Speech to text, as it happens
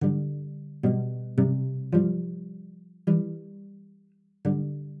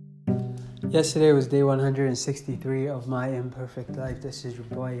Yesterday was day 163 of my imperfect life. This is your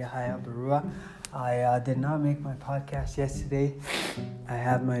boy Yahya Barua. I did not make my podcast yesterday. I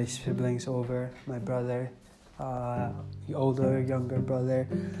had my siblings over, my brother, younger brother,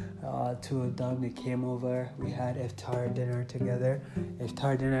 two of them. They came over. We had iftar dinner together.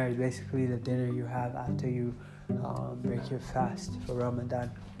 Iftar dinner is basically the dinner you have after you break your fast for Ramadan,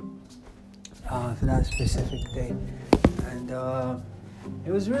 for that specific day. And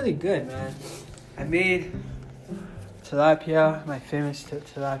it was really good, man. I made tilapia, my famous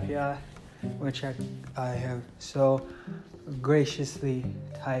tilapia, which I have so graciously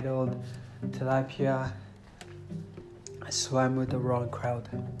titled Tilapia I Swam with the Wrong Crowd,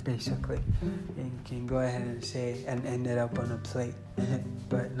 basically. And you can go ahead and say and ended up on a plate.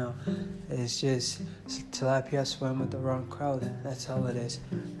 But no, it's just tilapia swam with the wrong crowd. That's all it is.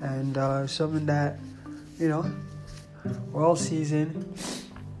 And something that, we're all seasoned,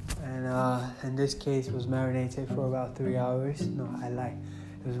 and in this case was marinated for about 3 hours. No, I lie.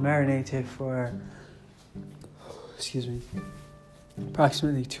 It was marinated for,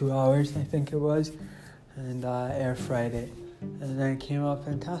 approximately 2 hours, I think it was, and air fried it. And then it came out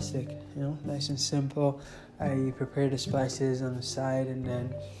fantastic, nice and simple. I prepared the spices on the side and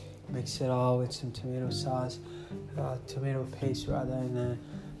then mixed it all with some tomato paste, and then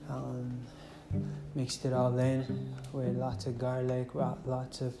mixed it all in with lots of garlic,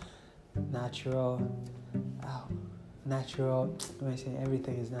 lots of natural,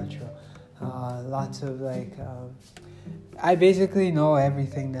 everything is natural. Lots of I basically know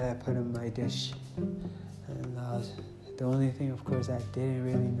everything that I put in my dish. And the only thing, of course, I didn't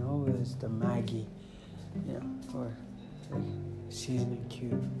really know was the Maggi, or seasoning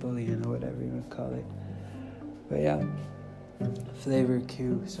cube, bouillon, or whatever you would call it. But yeah, flavor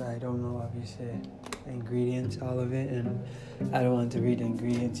cube, so I don't know, obviously, the ingredients, all of it, and I don't want to read the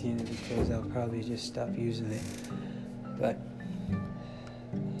ingredients either because I'll probably just stop using it. But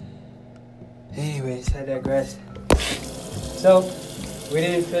anyways, I digress. So we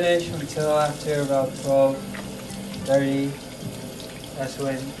didn't finish until after about 12:30. That's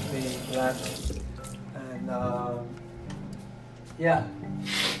when we left, and yeah.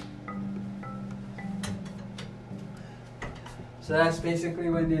 So that's basically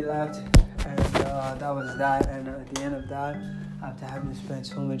when they left, and that was that. And at the end of that, after having spent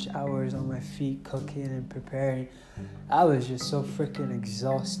so much hours on my feet cooking and preparing, I was just so freaking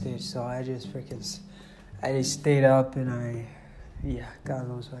exhausted. So I just stayed up and God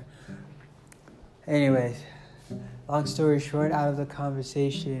knows why. Anyways, long story short, out of the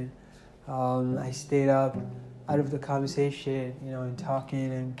conversation, I stayed up out of the conversation, and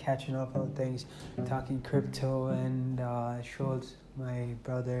talking and catching up on things, talking crypto, and I showed my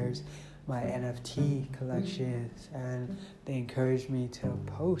brothers my NFT collections, and they encouraged me to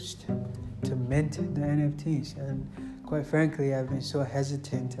post, to mint the NFTs. And quite frankly, I've been so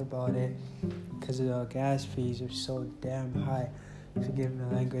hesitant about it because the gas fees are so damn high. Forgive the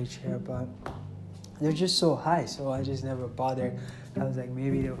language here, but they're just so high, so I just never bothered. I was like,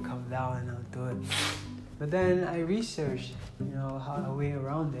 maybe they'll come down and I'll do it. But then I researched, how a way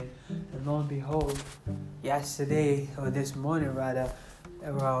around it, and lo and behold, this morning rather,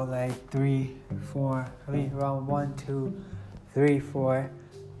 around 1, 2, 3, 4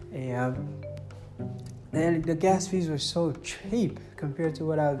 a.m. And the gas fees were so cheap compared to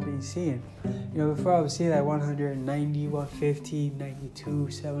what I was been seeing. Before I was seeing 190, 150,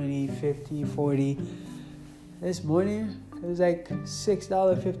 92, 70, 50, 40. This morning, it was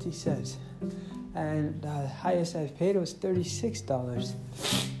 $6.50. And the highest I've paid was $36.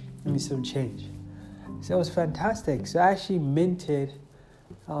 Give me some change. So it was fantastic. So I actually minted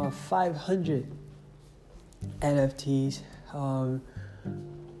 500 NFTs of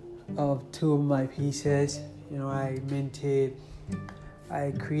two of my pieces. I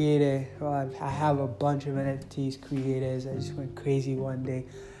have a bunch of NFTs created. I just went crazy one day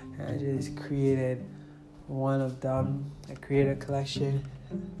and I just created one of them. I created a collection.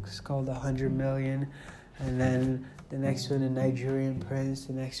 It's called 100 Million. And then the next one, the Nigerian Prince.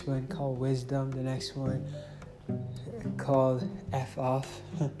 The next one called Wisdom. The next one called F Off.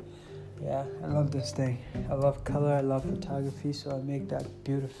 Yeah, I love this thing. I love color, I love photography, so I make that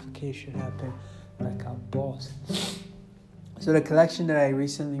beautification happen like a boss. So the collection that I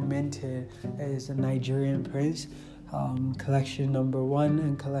recently minted is the Nigerian Prince, collection number 1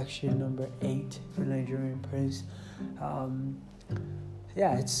 and collection number 8 for Nigerian Prince.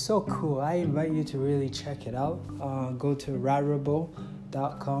 It's so cool. I invite you to really check it out. Go to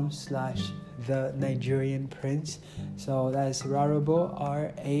rarible.com/the Nigerian Prince. So that's Rarible,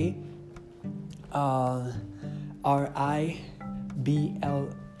 RIBLE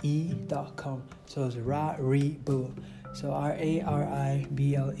rarible.com. So it's Rarible. So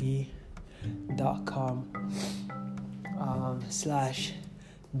RARIBLE.com slash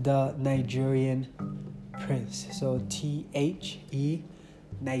the Nigerian Prince. So THE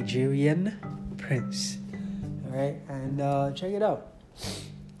Nigerian Prince. Alright, and check it out.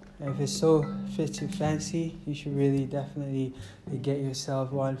 If it's so fits your fancy, you should really definitely get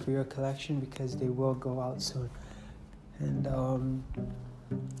yourself one for your collection because they will go out soon. And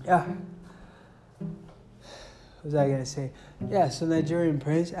yeah. What was I gonna say? Yeah, so Nigerian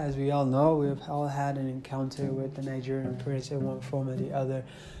Prince, as we all know, we've all had an encounter with the Nigerian Prince in one form or the other.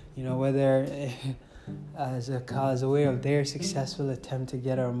 You know, whether as a way of their successful attempt to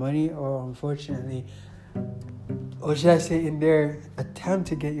get our money, or unfortunately, or should I say, in their attempt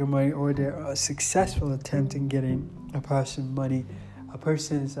to get your money, or their successful attempt in getting a person's money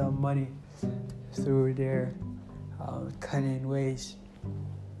through their cunning ways.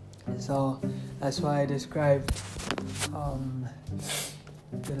 So that's why I described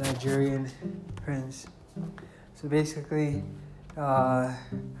the Nigerian Prince. So basically, the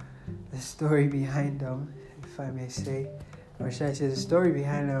story behind them, if I may say, or should I say, the story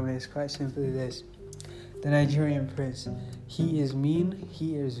behind them is quite simply this. The Nigerian Prince, he is mean,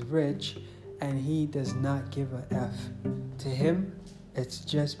 he is rich, and he does not give a F. To him, it's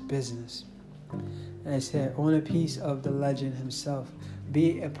just business. And I said, own a piece of the legend himself.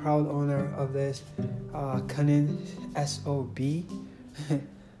 Be a proud owner of this cunning SOB,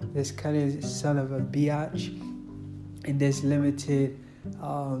 this cunning son of a biatch, in this limited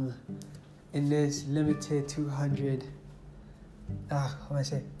 200. In this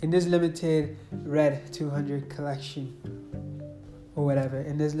limited red 200 collection, or whatever.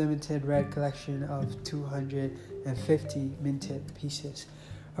 In this limited red collection of 250 minted pieces,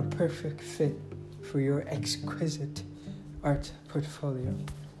 a perfect fit for your exquisite art portfolio.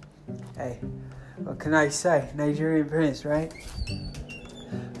 Hey, what can I say? Nigerian Prince, right?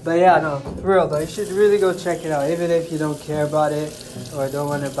 But yeah, no, for real though, you should really go check it out. Even if you don't care about it or don't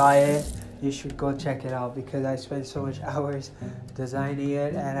want to buy it, you should go check it out because I spent so much hours designing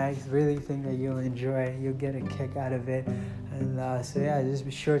it, and I really think that you'll enjoy it. You'll get a kick out of it. And so yeah, just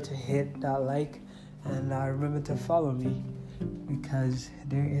be sure to hit that like, and remember to follow me because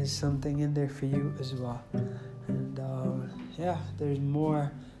there is something in there for you as well. And yeah, there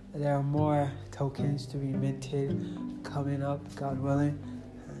are more tokens to be minted coming up, God willing,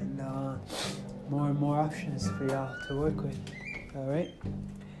 and more and more options for y'all to work with. All right.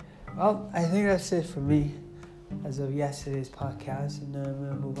 Well, I think that's it for me as of yesterday's podcast, and then I'm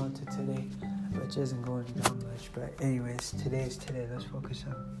gonna move on to today, which isn't going down much. But anyways, today is today. Let's focus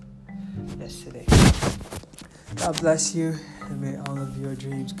on yesterday. God bless you, and may all of your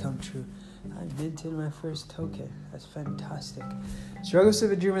dreams come true. I minted my first token. That's fantastic.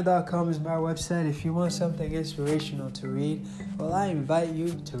 StrugglesOfADreamer.com is my website. If you want something inspirational to read, well, I invite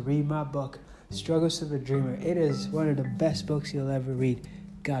you to read my book, Struggles of a Dreamer. It is one of the best books you'll ever read,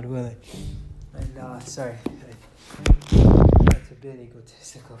 God willing. And sorry, that's a bit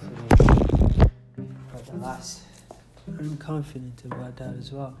egotistical for me. But I'm confident about that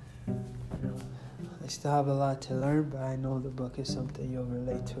as well. You know, I still have a lot to learn, but I know the book is something you'll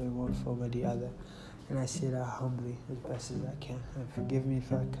relate to in one form or the other. And I say that humbly as best as I can. And forgive me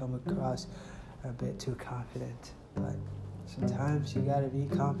if I come across a bit too confident. But sometimes you gotta be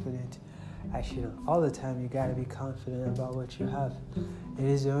confident. Actually, all the time you gotta be confident about what you have. It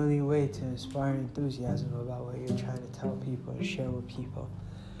is the only way to inspire enthusiasm about what you're trying to tell people and share with people.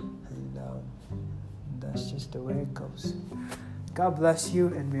 And that's just the way it goes. God bless you,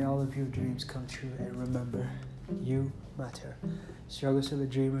 and may all of your dreams come true. And remember, you matter.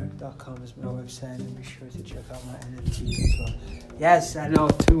 StrugglesOfADreamer.com is my website, and be sure to check out my NFTs as well. Yes, I know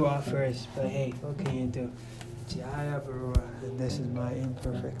 2 offers, but hey, what can you do? It's Yaya Barua, and this is my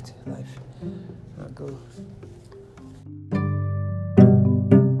imperfect life. Now go